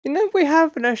You know, we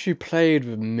haven't actually played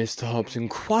with Mr. Hobbs in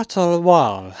quite a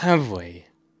while, have we?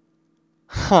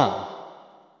 Huh.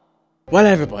 Well,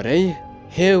 everybody,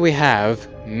 here we have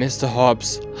Mr.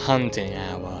 Hobbs' Hunting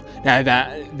Hour. Now,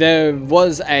 there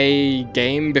was a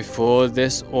game before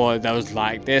this, or that was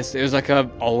like this. It was like an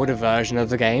older version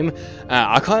of the game.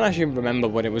 I can't actually remember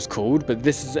what it was called, but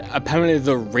this is apparently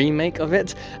the remake of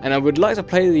it. And I would like to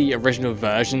play the original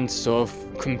version to sort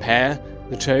of compare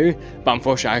the two, but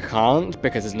unfortunately I can't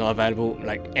because it's not available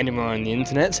like anywhere on the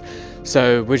internet.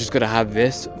 So we're just gonna have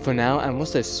this for now. And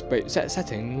what's this? Wait,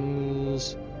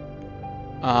 settings.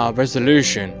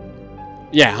 Resolution.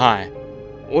 Yeah, hi.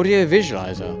 Audio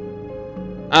visualizer.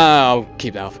 I'll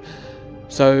keep that off.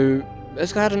 So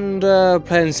let's go ahead and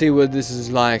play and see what this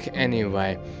is like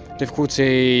anyway.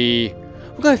 Difficulty.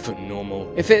 We'll go for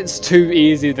normal. If it's too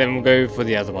easy, then we'll go for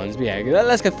the other ones. But yeah,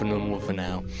 let's go for normal for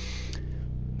now.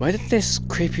 Where did this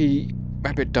creepy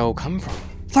rabbit doll come from?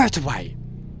 Throw it away!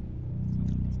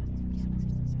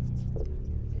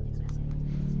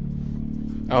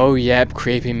 Oh yep,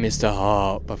 creepy Mr.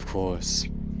 Harp, of course.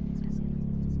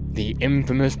 The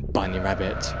infamous bunny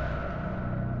rabbit.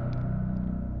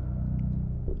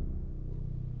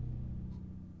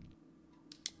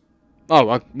 Oh,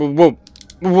 whoa, whoa,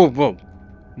 whoa,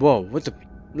 whoa, what the,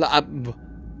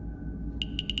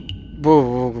 whoa,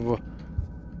 whoa, whoa.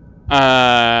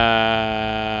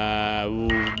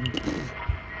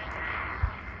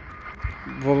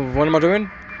 What am I doing?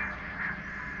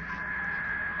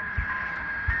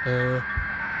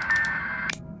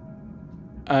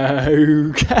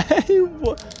 Okay,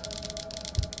 what?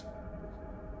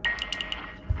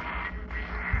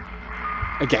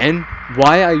 Again?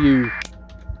 Why are you...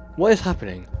 What is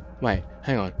happening? Wait,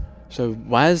 hang on. So,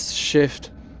 where's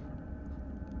Shift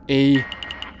E...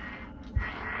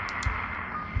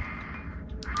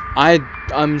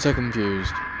 I'm so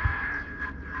confused.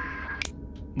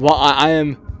 What I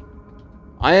am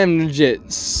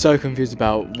legit so confused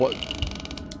about what.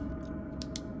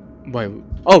 Wait.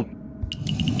 Oh.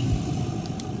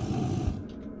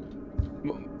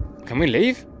 Can we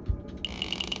leave?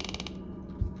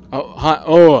 Oh hi.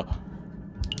 Oh.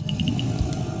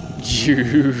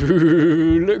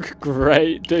 You look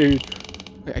great, dude.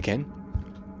 Wait, again.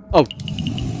 Oh.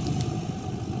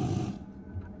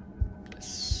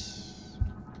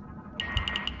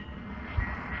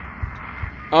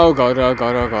 Oh god, oh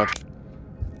god, oh god.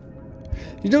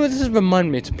 You know what, this has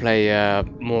reminded me to play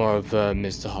more of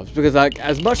Mr. Hobbs, because like,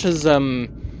 as much as, oh,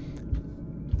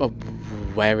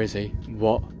 where is he?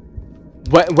 What?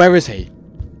 Where is he?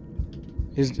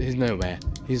 He's nowhere.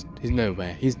 He's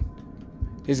nowhere. He's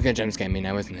gonna jump scare me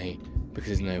now, isn't he? Because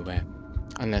he's nowhere.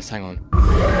 Unless, hang on.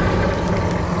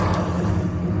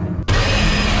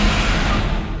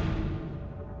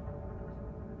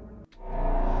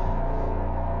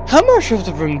 How much of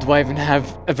the room do I even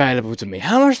have available to me?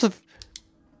 How much of...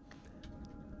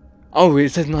 Oh, it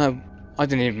says night... I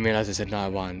didn't even realise it said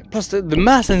night 1. Plus, the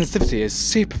mass sensitivity is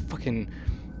super fucking...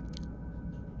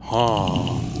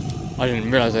 Oh, I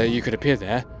didn't realise that you could appear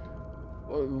there.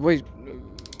 Wait...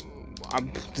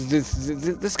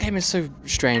 This game is so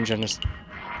strange and just...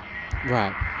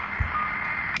 Right.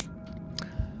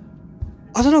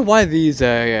 I don't know why these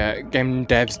game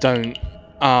devs don't...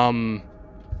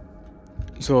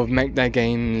 sort of make their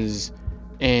games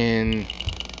in...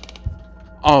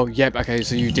 Oh, yep, okay,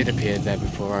 so you did appear there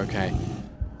before, okay.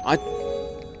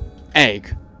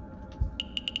 Egg.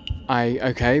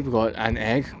 Okay, we got an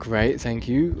egg, great, thank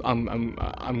you.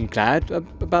 I'm glad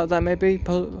about that, maybe?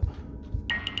 Oh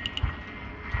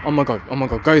my god,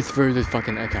 go through this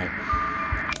fucking... Okay.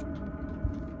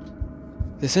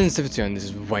 The sensitivity on this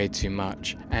is way too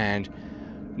much, and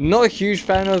not a huge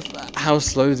fan of how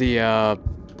slow the,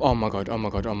 oh my god,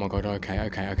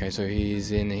 okay, so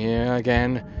he's in here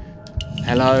again.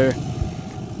 Hello.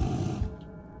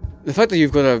 The fact that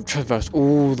you've got to traverse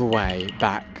all the way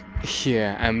back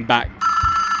here and back.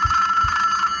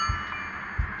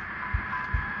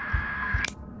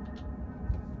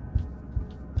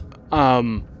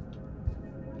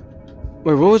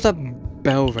 Wait, what was that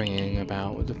bell ringing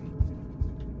about? What the...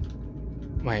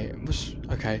 Wait, what's...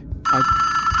 Okay.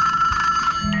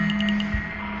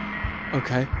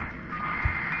 Okay.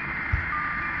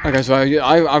 Okay, so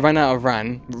I ran out of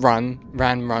run,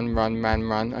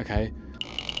 okay.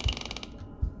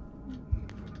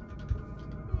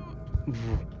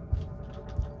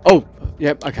 Oh,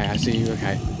 yep, okay, I see you,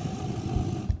 okay.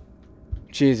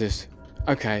 Jesus,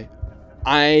 okay.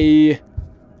 I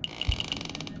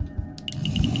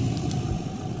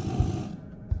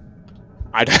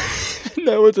don't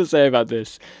know what to say about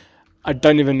this. I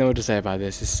don't even know what to say about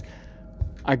this.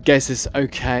 I guess it's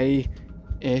okay.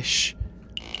 Ish.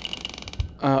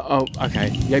 Oh, okay.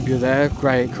 Yep, you're there.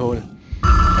 Great, cool.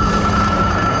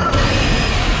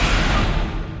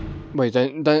 Wait,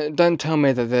 don't tell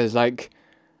me that there's like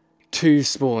 2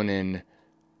 spawning.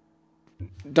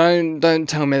 Don't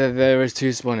tell me that there is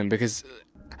 2 spawning, because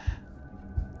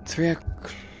 3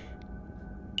 o'clock.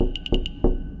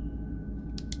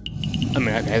 I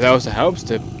mean, okay, that also helps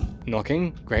to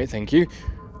knocking. Great, thank you.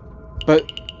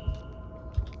 But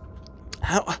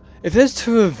how? If there's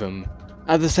 2 of them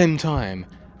at the same time,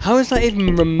 how is that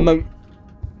even remote?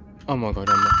 Oh my god!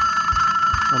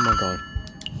 Oh my god!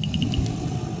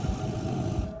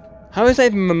 How is that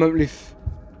even remotely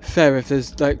fair if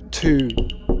there's like 2?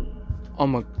 Oh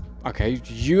my. Okay,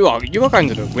 you are going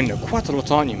to the window quite a lot,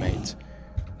 aren't you, mate?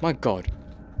 My god.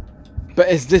 But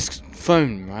it's this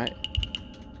phone, right?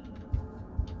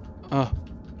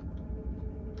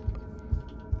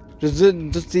 Does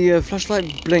the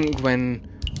flashlight blink when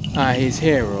he's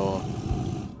here, or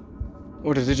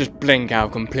does it just blink out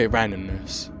of complete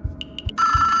randomness?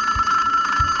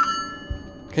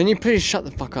 Can you please shut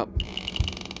the fuck up?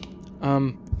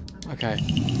 Okay.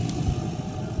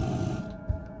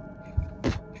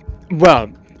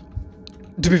 Well,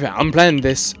 to be fair, I'm playing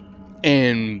this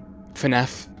in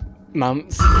FNAF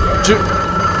Month.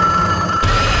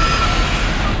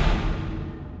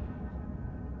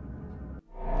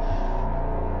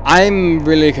 I'm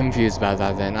really confused about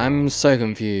that then. I'm so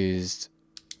confused.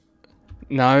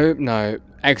 No.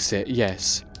 Exit,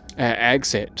 yes.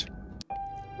 Exit.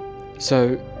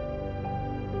 So...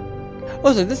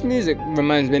 Also, this music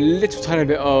reminds me a little tiny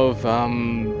bit of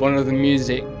one of the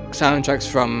music soundtracks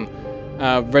from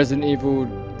Resident Evil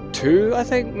 2, I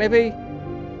think, maybe?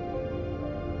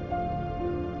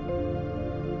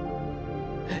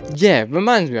 Yeah,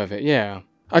 reminds me of it, yeah.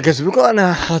 Okay, so we've got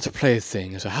a how to play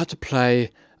thing. So how to play,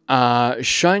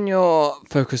 shine your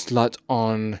focused light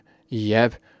on,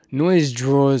 yep. Noise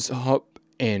draws, hop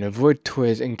in, avoid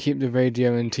toys, and keep the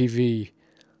radio and TV.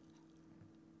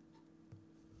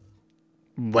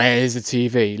 Where's the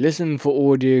TV? Listen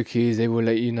for audio cues, they will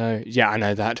let you know. Yeah, I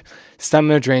know that.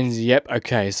 Stamina drains, yep,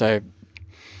 okay, so...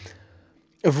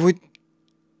 Avoid...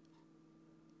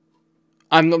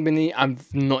 I've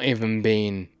not even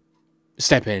been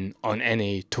stepping on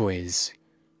any toys.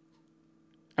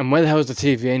 And where the hell is the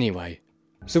TV anyway?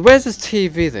 So where's this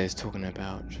TV that he's talking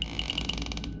about?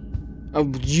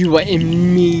 Oh, you are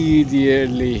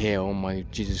immediately here. Oh my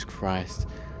Jesus Christ.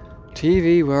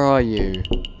 TV, where are you?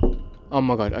 Oh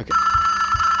my god, okay.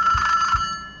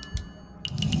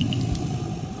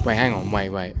 Wait, hang on,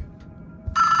 wait.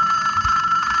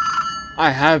 I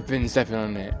have been stepping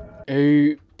on it.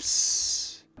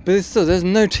 Oops. But still, there's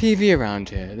no TV around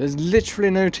here. There's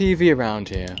literally no TV around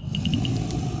here.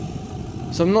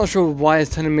 So I'm not sure why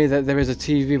it's telling me that there is a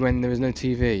TV when there is no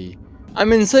TV. I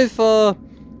mean, so far,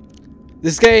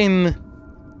 this game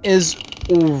is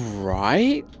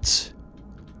alright.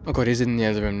 Oh god, he's in the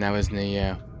other room now, isn't he?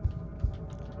 Yeah.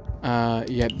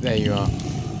 Yep, there you are.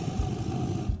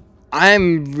 I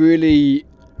am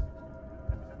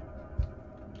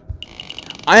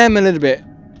a little bit,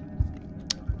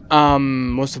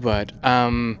 what's the word?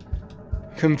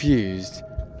 Confused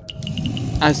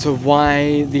as to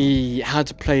why the how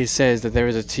to play says that there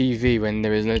is a TV when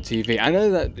there is no TV. I know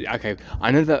that, okay,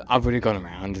 I know that I've already gone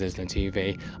around, there's no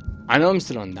TV. I know I'm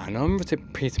still on that, I know I'm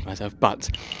repeating myself, but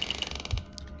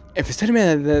if it's telling me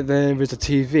that there is a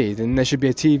TV, then there should be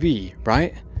a TV,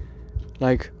 right?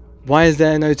 Like, why is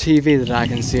there no TV that I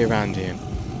can see around here?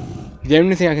 The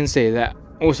only thing I can see that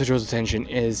also draws attention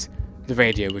is the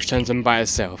radio, which turns on by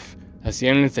itself. That's the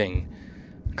only thing.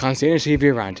 Can't see any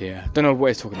TV around here. Don't know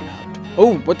what it's talking about.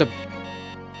 Oh, what the...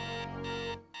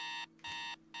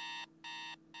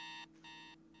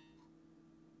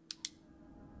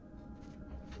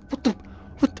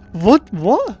 What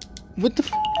the...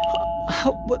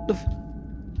 How? What the...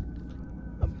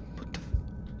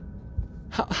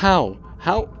 How?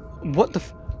 What the...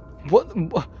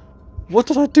 What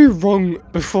did I do wrong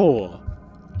before?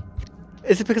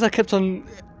 Is it because I kept on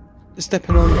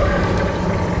stepping on...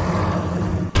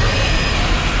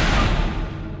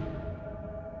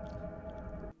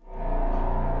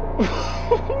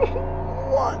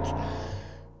 What?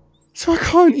 So I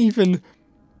can't even...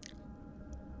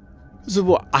 So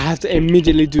what? I have to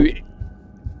immediately do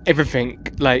everything,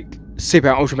 like, super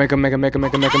ultra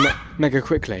mega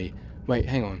quickly. Wait,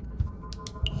 hang on.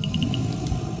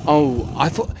 Oh, I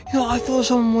thought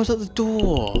someone was at the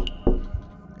door.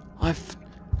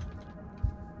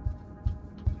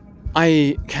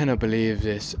 I cannot believe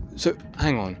this. So,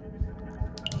 hang on.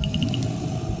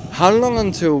 How long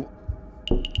until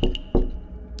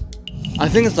I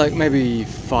think it's like maybe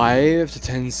 5 to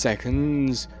 10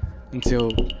 seconds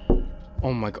until.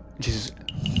 Oh my god, Jesus!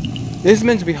 This is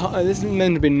meant to be hard. This is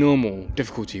meant to be normal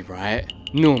difficulty, right?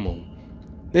 Normal.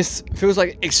 This feels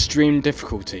like extreme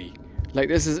difficulty. Like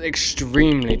this is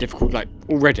extremely difficult. Like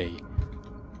already.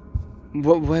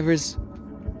 What? Where is?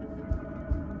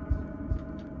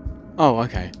 Oh,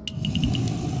 okay.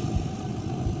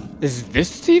 Is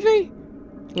this the TV?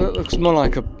 It looks more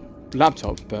like a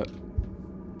laptop, but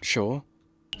sure.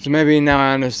 So maybe now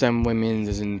I understand what it means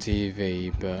as in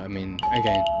TV, but I mean,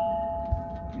 again.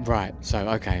 Right, so,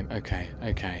 okay.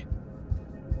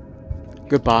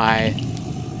 Goodbye.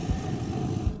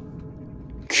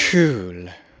 Cool.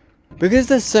 Because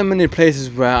there's so many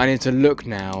places where I need to look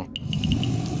now,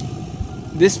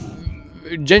 this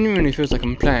genuinely feels like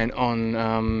I'm playing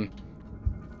on,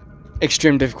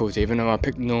 extreme difficulty, even though I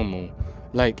picked normal.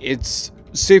 Like, it's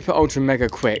super ultra mega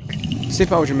quick,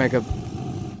 super ultra mega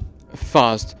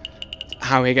fast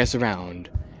how he gets around.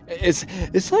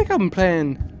 It's like I'm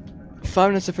playing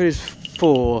Five Nights at Freddy's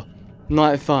 4,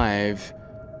 Night 5,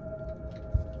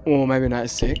 or maybe Night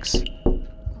 6.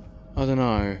 I don't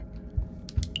know.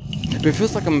 But it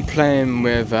feels like I'm playing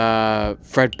with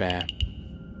Fredbear.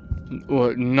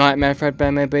 Or Nightmare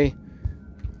Fredbear, maybe?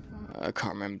 I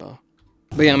can't remember.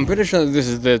 But yeah, I'm pretty sure this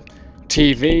is the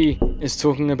TV it's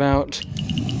talking about.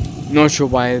 Not sure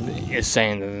why it's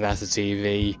saying that that's a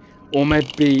TV. Or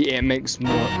maybe it makes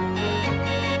more...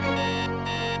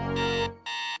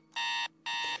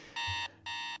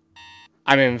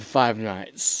 I'm in Five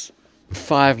Nights.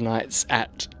 5 Nights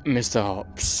at Mr.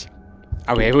 Hops.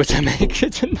 Are we able to make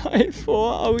it to night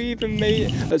 4? Are we even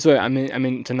made it? Sorry, I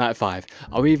mean to night 5.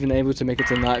 Are we even able to make it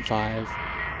to night 5?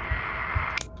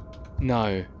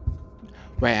 No.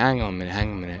 Wait, hang on a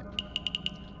minute.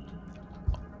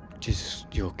 Jesus,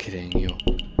 you're kidding.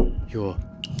 You're...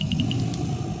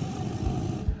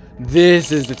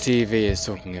 This is the TV it's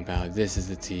talking about. This is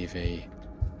the TV.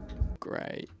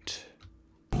 Great.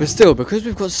 But still, because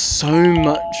we've got so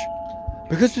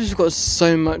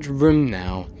much room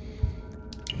now,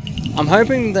 I'm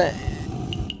hoping that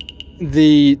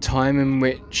the time in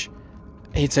which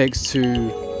he takes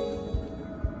to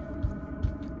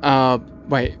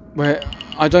wait, where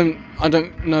I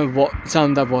don't know what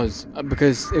sound that was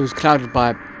because it was clouded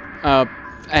by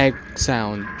egg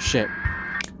sound shit.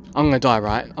 I'm gonna die,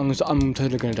 right? I'm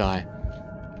totally gonna die.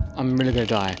 I'm really gonna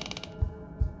die.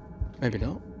 Maybe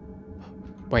not.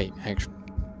 Wait, actually.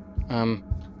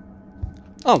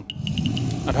 Oh.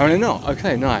 Apparently not.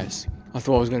 Okay, nice. I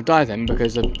thought I was gonna die then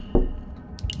because of...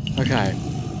 Okay.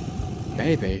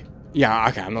 Baby. Yeah,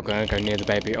 okay, I'm not gonna go near the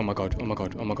baby. Oh my god.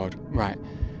 Right.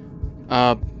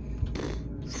 I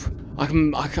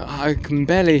can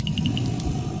barely...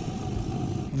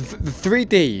 The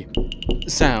 3D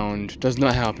sound does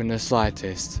not help in the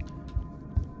slightest.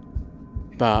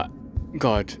 But,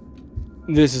 God,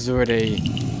 this is already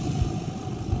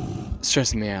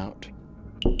stressing me out.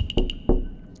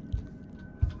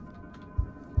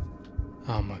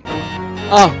 Oh my god.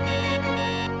 Oh!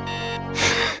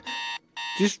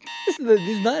 These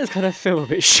nights kind of feel a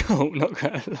bit short, not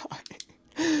gonna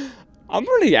lie. I'm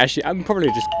probably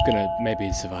just gonna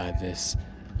maybe survive this.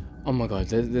 Oh my god,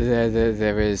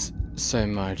 there is so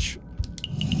much.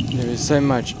 There is so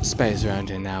much space around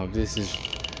here now. This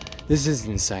is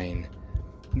insane.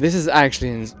 This is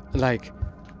actually like,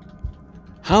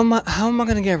 how am I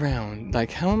gonna get around?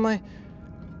 Like, how am I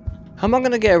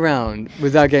gonna get around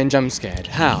without getting jump scared?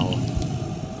 How?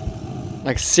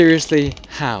 Like, seriously,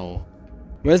 how?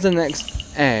 Where's the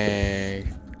next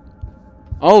egg?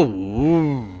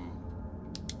 Oh.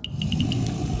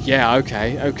 Yeah,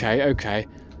 okay.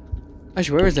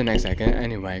 Actually, where is the next egg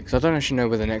anyway? Because I don't actually know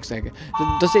where the next egg is.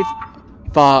 Does it...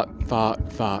 Fuck.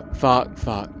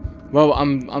 Well,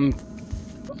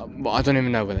 well, I don't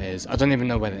even know where that is. I don't even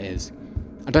know where that is.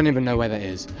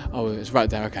 Oh, it's right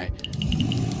there, okay.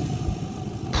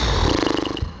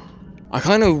 I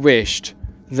kind of wished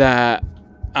that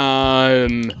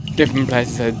different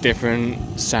places had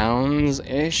different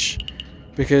sounds-ish.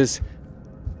 Because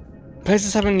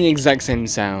places having the exact same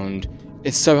sound,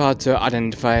 it's so hard to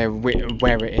identify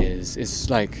where it is. It's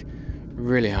like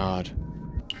really hard.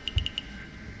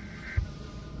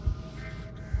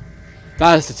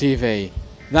 That's the TV.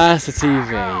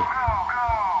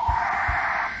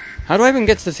 How do I even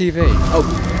get to the TV? Oh,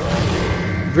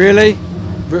 really?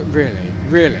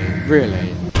 Really?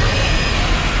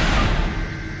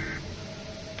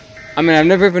 I mean, I've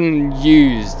never even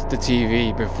used the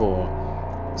TV before,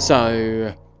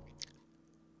 so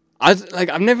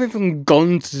I've never even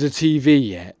gone to the TV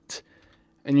yet,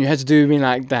 and you had to do me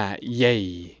like that.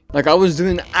 Yay! Like, I was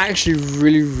doing actually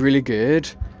really good,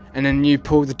 and then you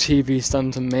pulled the TV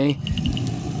stunt on me.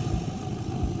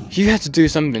 You had to do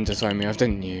something to throw me off,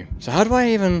 didn't you? So how do I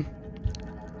even...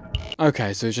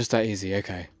 Okay, so it's just that easy,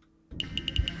 okay.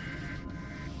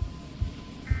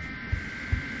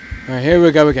 Right, here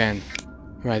we go again.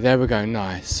 Right, there we go,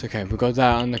 nice. Okay, we've got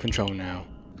that under control now.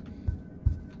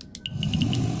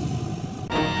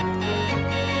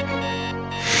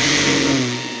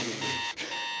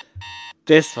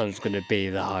 This one's gonna be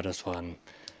the hardest one.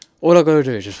 All I gotta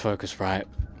do is just focus, right?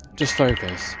 Just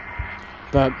focus.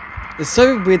 But it's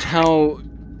so weird how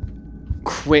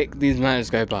quick these nights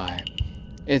go by.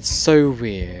 It's so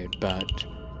weird, but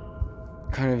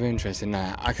kind of interesting.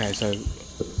 Now, okay, so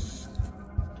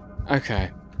okay,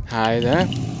 hi there.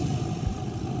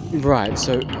 Right,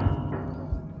 so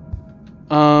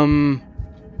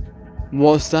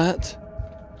what's that?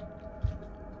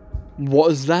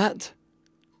 What is that?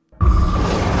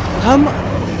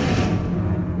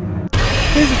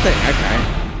 Here's the thing, okay.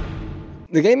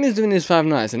 The game is doing these 5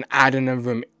 nights and adding a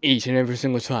room each and every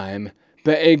single time,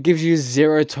 but it gives you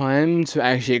 0 time to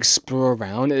actually explore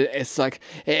around. It's like,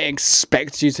 it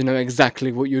expects you to know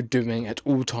exactly what you're doing at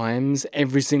all times,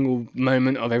 every single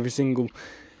moment of every single...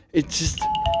 It just...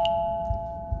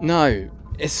 No.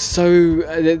 It's so...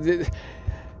 the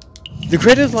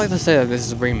creators like to say that this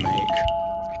is a remake,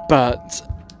 but...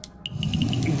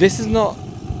 This is not...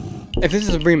 If this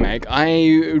is a remake,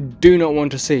 I do not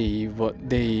want to see what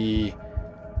the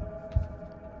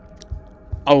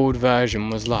old version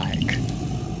was like,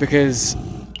 because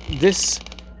this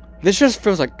just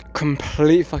feels like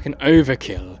complete fucking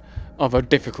overkill of a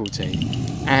difficulty,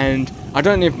 and I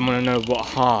don't even want to know what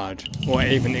hard or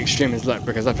even extreme is like,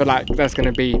 because I feel like that's going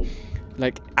to be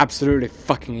like absolutely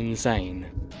fucking insane.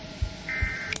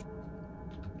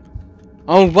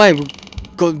 Oh wait,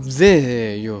 we've got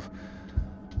there.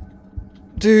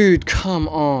 Dude, come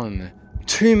on.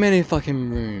 Too many fucking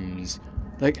rooms.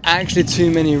 Like, actually too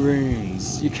many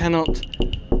rooms. You cannot...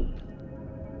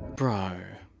 Bro.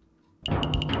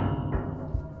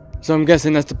 So I'm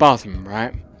guessing that's the bathroom,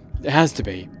 right? It has to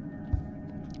be.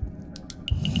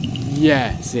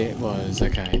 Yes, it was.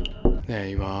 Okay. There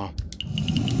you are.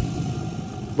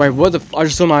 Wait, what the I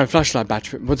just saw my flashlight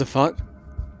battery. What the fuck?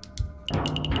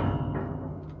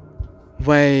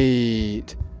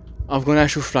 Wait... I've got an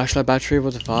actual flashlight battery,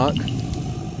 what the fuck?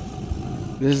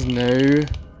 This is new.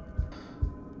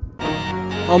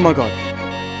 Oh my god.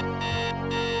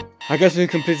 I guess we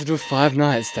completed with 5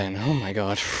 nights then. Oh my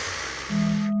god.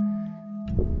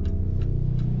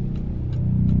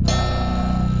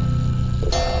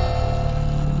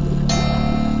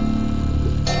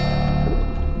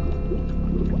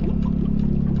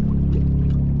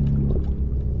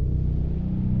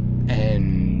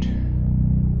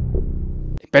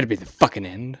 Better be the fucking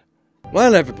end.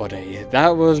 Well, everybody,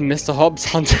 that was Mr. Hobbs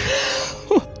Hunter.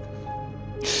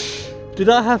 Did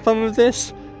I have fun with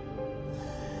this?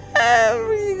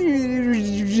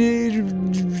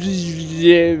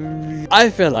 I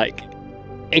feel like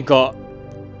it got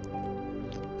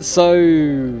so...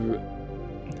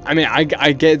 I mean, I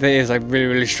get that it's like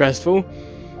really stressful.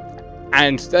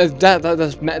 And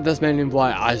that's mainly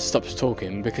why I stopped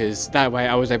talking, because that way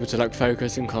I was able to like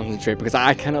focus and concentrate, because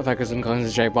I cannot focus and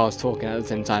concentrate whilst talking at the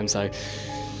same time, so...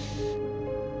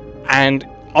 And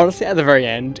honestly, at the very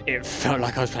end, it felt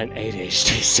like I was playing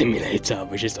ADHD Simulator,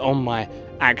 which is on my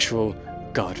actual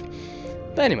god.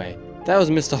 But anyway, that was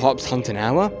Mr. Hobbs Hunting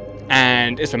Hour,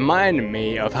 and it's reminded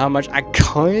me of how much I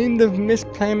kind of miss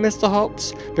playing Mr.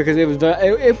 Hobbs, because it was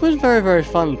very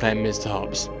fun playing Mr.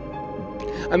 Hobbs.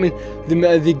 I mean,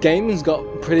 the games got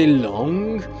pretty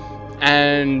long,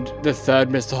 and the third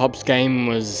Mr. Hobbs game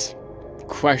was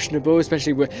questionable,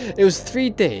 especially with it was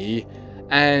 3D,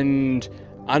 and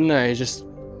I don't know,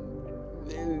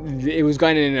 it was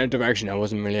going in a direction I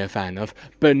wasn't really a fan of.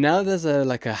 But now there's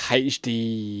like a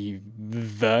HD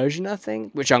version, I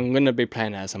think, which I'm gonna be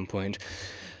playing at some point.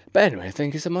 But anyway,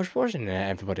 thank you so much for watching,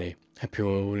 everybody. Hope you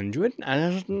all enjoyed,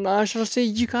 and I shall see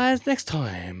you guys next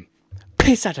time.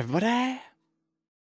 Peace out, everybody.